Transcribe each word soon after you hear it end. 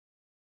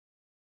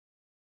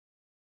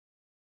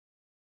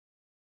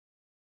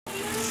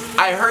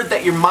I heard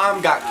that your mom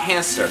got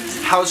cancer.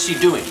 How's she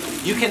doing?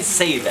 You can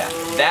say that.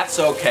 That's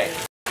okay.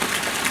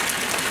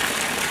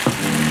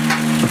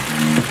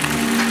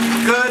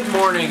 Good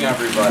morning,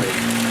 everybody.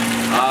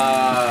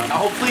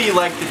 Hopefully you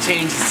like the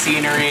change of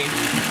scenery.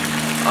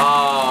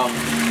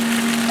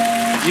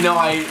 You know,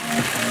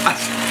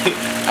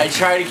 I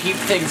try to keep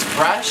things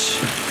fresh.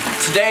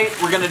 Today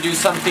we're gonna do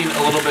something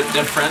a little bit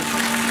different,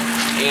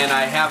 and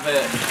I have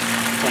it.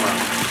 Hold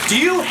on. Do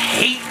you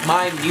hate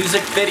my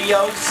music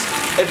videos?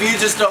 If you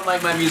just don't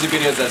like my music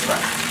videos, that's fine.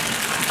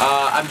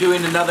 I'm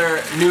doing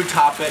another new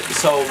topic,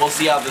 so we'll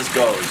see how this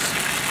goes.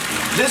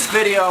 This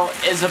video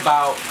is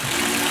about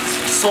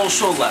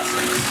social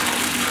lessons,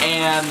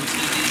 and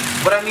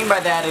what I mean by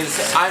that is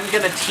I'm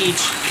gonna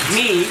teach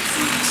me.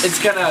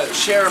 It's gonna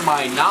share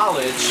my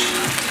knowledge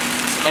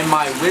and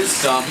my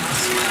wisdom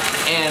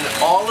and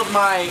all of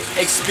my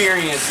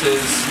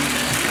experiences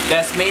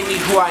that's made me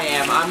who I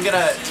am. I'm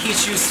gonna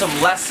teach you some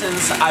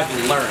lessons I've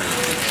learned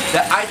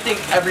that I think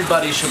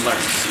everybody should learn.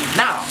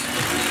 Now,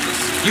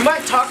 you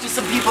might talk to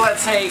some people that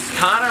say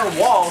Connor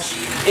Walsh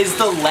is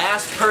the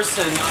last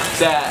person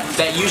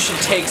that you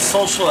should take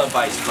social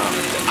advice from.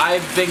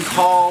 I've been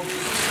called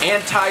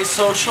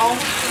antisocial.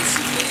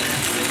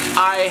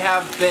 I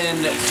have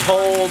been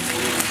told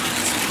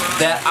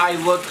that I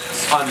look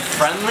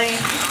unfriendly.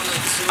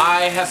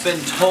 I have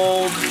been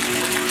told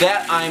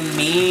that I'm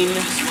mean.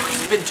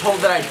 I've been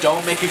told that I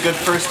don't make a good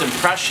first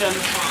impression.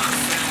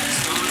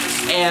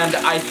 And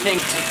I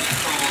think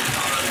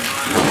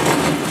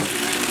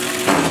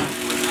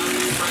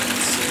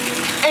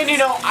you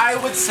know, I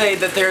would say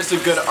that there's a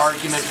good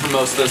argument for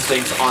most of those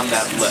things on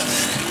that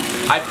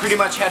list. I pretty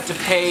much had to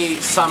pay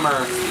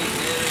Summer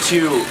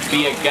to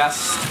be a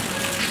guest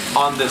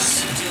on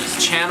this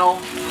channel.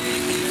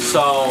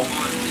 So,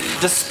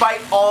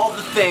 despite all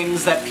the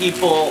things that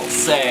people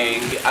say,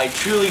 I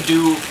truly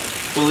do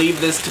believe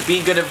this to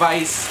be good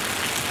advice.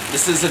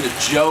 This isn't a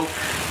joke.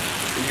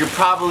 You're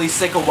probably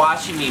sick of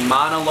watching me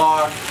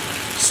monologue,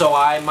 so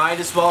I might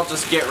as well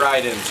just get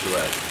right into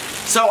it.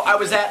 So I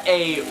was at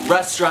a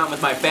restaurant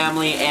with my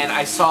family and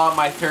I saw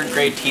my 3rd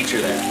grade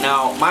teacher there.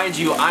 Now, mind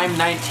you, I'm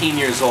 19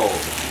 years old.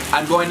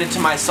 I'm going into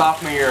my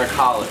sophomore year of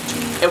college.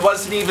 It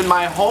wasn't even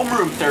my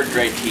homeroom 3rd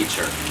grade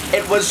teacher.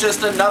 It was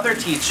just another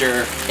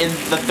teacher in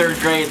the 3rd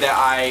grade that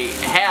I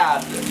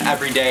had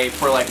every day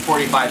for like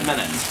 45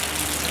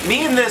 minutes.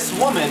 Me and this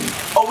woman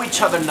owe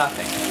each other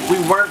nothing. We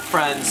weren't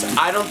friends.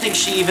 I don't think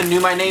she even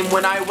knew my name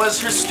when I was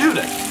her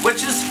student,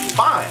 which is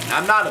fine.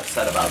 I'm not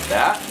upset about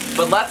that.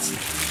 But let's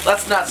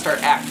not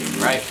start acting,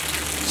 right?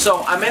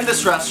 So I'm in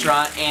this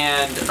restaurant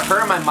and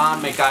her and my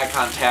mom make eye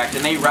contact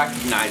and they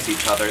recognize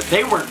each other.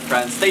 They weren't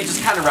friends, they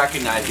just kind of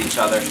recognized each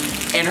other.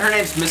 And her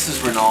name's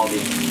Mrs.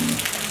 Rinaldi.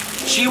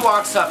 She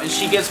walks up and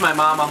she gives my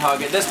mom a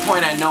hug. At this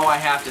point I know I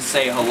have to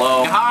say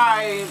hello.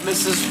 Hi,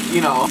 Mrs.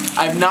 You know,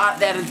 I'm not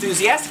that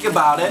enthusiastic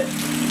about it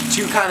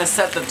to kind of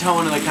set the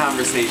tone of the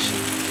conversation.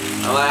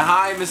 I'm like,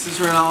 hi, Mrs.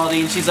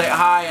 Rinaldi, and she's like,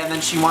 hi, and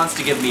then she wants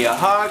to give me a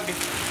hug.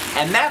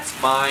 And that's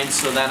fine,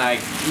 so then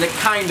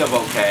kind of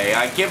okay.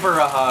 I give her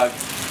a hug,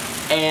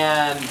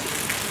 and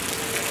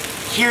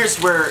here's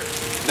where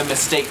the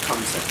mistake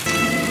comes in.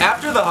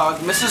 After the hug,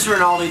 Mrs.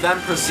 Rinaldi then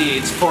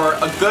proceeds for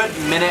a good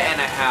minute and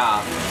a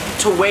half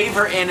to wave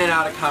her in and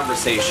out of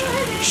conversation.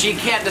 She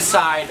can't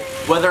decide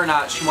whether or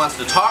not she wants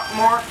to talk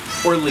more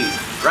or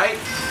leave, right?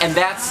 And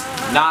that's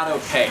not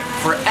okay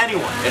for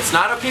anyone. It's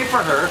not okay for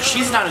her.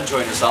 She's not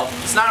enjoying herself.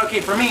 It's not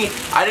okay for me.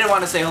 I didn't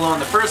want to say hello in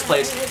the first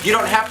place. You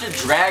don't have to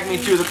drag me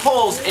through the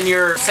coals in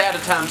your sad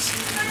attempts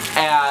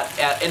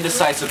at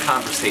indecisive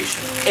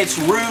conversation. It's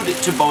rude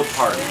to both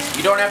parties.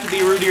 You don't have to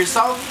be rude to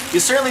yourself.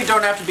 You certainly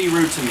don't have to be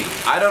rude to me.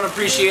 I don't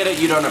appreciate it.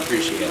 You don't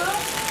appreciate it.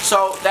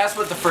 So that's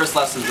what the first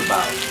lesson's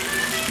about.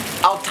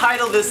 I'll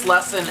title this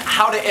lesson,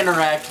 How to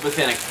Interact with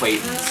an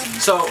Acquaintance.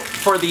 So,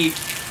 for the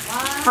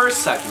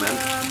first segment,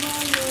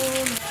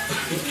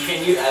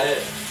 can you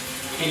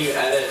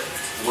edit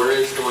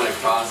words going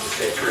across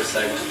the first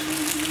segment?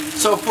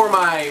 So for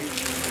my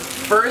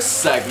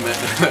first segment,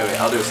 wait,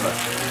 I'll do this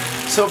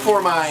one. So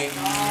for my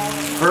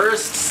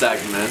first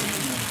segment,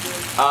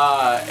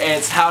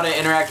 it's how to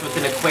interact with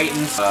an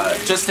acquaintance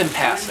just in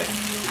passing.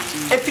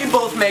 If you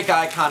both make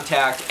eye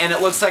contact and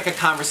it looks like a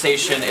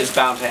conversation is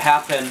bound to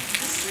happen,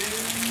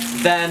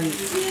 then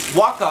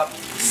walk up,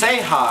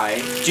 say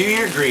hi, do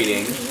your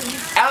greeting,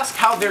 ask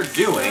how they're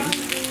doing.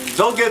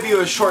 They'll give you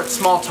a short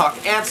small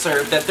talk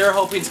answer that they're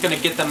hoping is going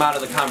to get them out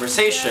of the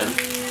conversation.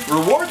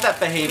 Reward that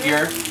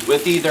behavior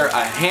with either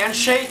a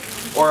handshake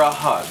or a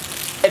hug.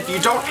 If you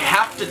don't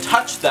have to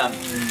touch them,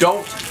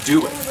 don't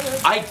do it.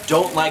 I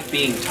don't like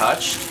being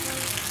touched.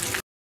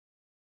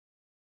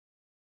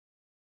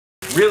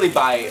 Really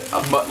by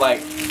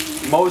like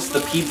most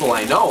of the people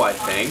I know, I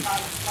think.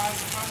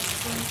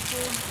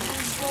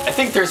 I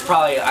think there's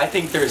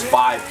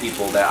 5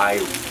 people that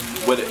I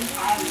would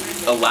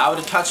allow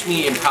to touch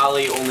me, and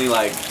probably only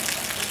like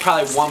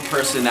one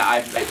person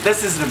that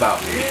this isn't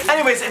about me.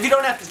 Anyways, if you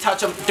don't have to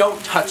touch them,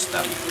 don't touch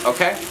them,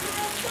 okay?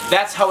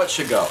 That's how it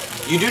should go.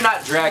 You do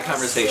not drag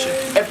conversation.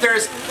 If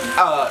there's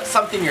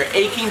something you're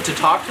aching to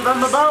talk to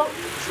them about,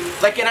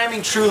 like, and I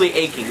mean truly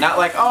aching, not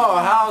like, oh,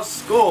 how's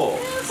school?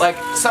 Like,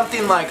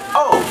 something like,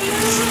 oh,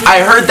 I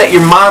heard that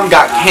your mom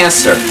got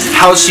cancer.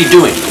 How's she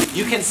doing?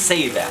 You can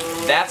say that.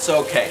 That's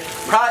okay.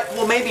 Probably,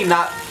 well, maybe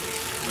not.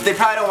 They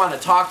probably don't want to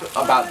talk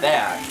about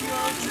that.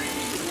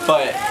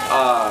 But,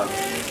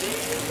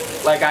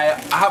 like,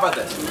 how about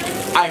this?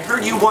 I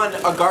heard you won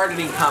a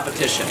gardening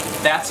competition.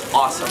 That's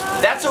awesome.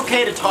 That's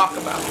okay to talk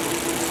about.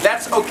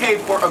 That's okay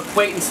for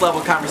acquaintance level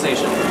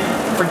conversation.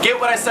 Forget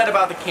what I said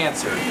about the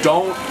cancer.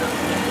 Don't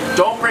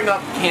bring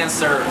up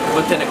cancer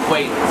with an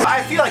acquaintance.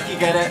 I feel like you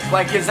get it.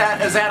 Like, is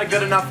that a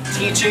good enough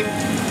teaching?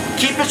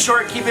 Keep it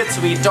short, keep it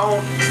sweet.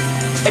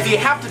 If you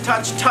have to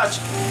touch, touch.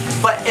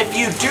 But if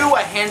you do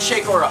a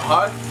handshake or a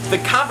hug, the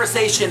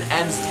conversation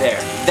ends there.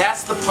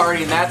 That's the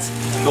party, and that's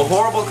the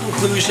horrible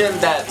conclusion,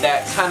 that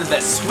kind of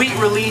that sweet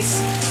release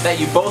that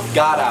you both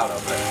got out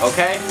of it,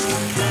 okay?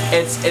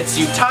 It's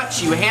you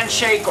touch, you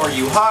handshake, or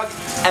you hug,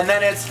 and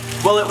then it's,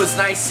 well, it was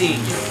nice seeing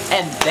you.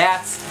 And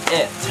that's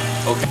it,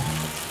 okay?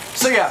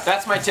 So yeah,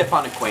 that's my tip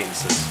on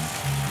acquaintances.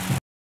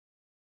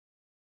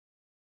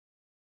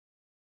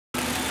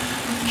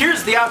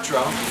 Here's the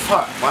outro.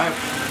 Fuck, why?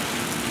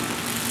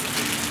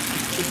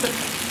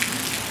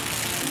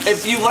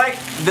 If you like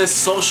this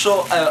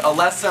social, a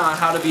lesson on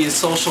how to be a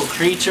social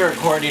creature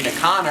according to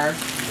Connor,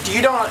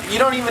 you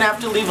don't even have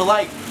to leave a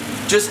like.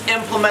 Just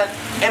implement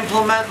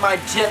my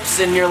tips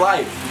in your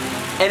life.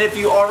 And if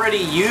you already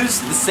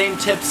use the same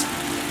tips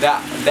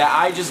that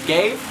I just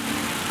gave,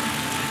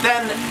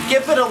 then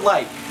give it a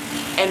like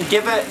and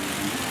give it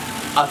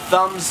a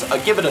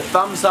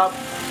thumbs up.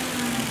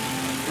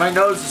 My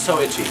nose is so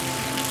itchy.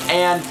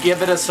 And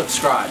give it a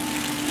subscribe.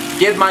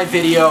 Give my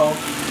video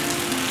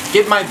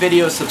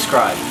a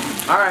subscribe.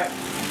 Alright.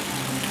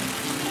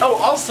 Oh,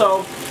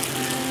 also,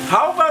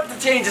 how about the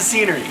change of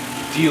scenery?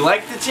 Do you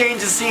like the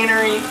change of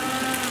scenery?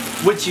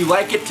 Would you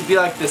like it to be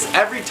like this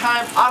every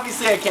time?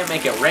 Obviously, I can't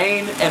make it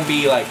rain and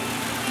be like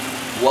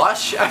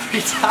lush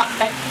every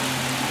time.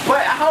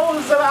 But how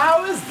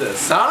is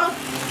this, huh?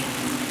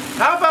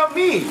 How about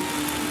me?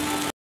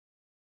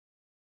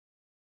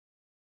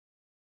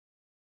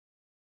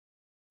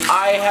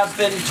 I have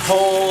been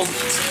told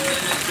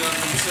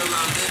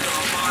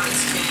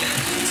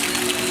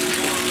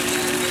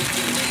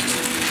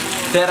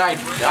that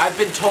I've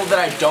been told that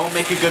I don't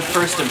make a good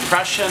first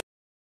impression.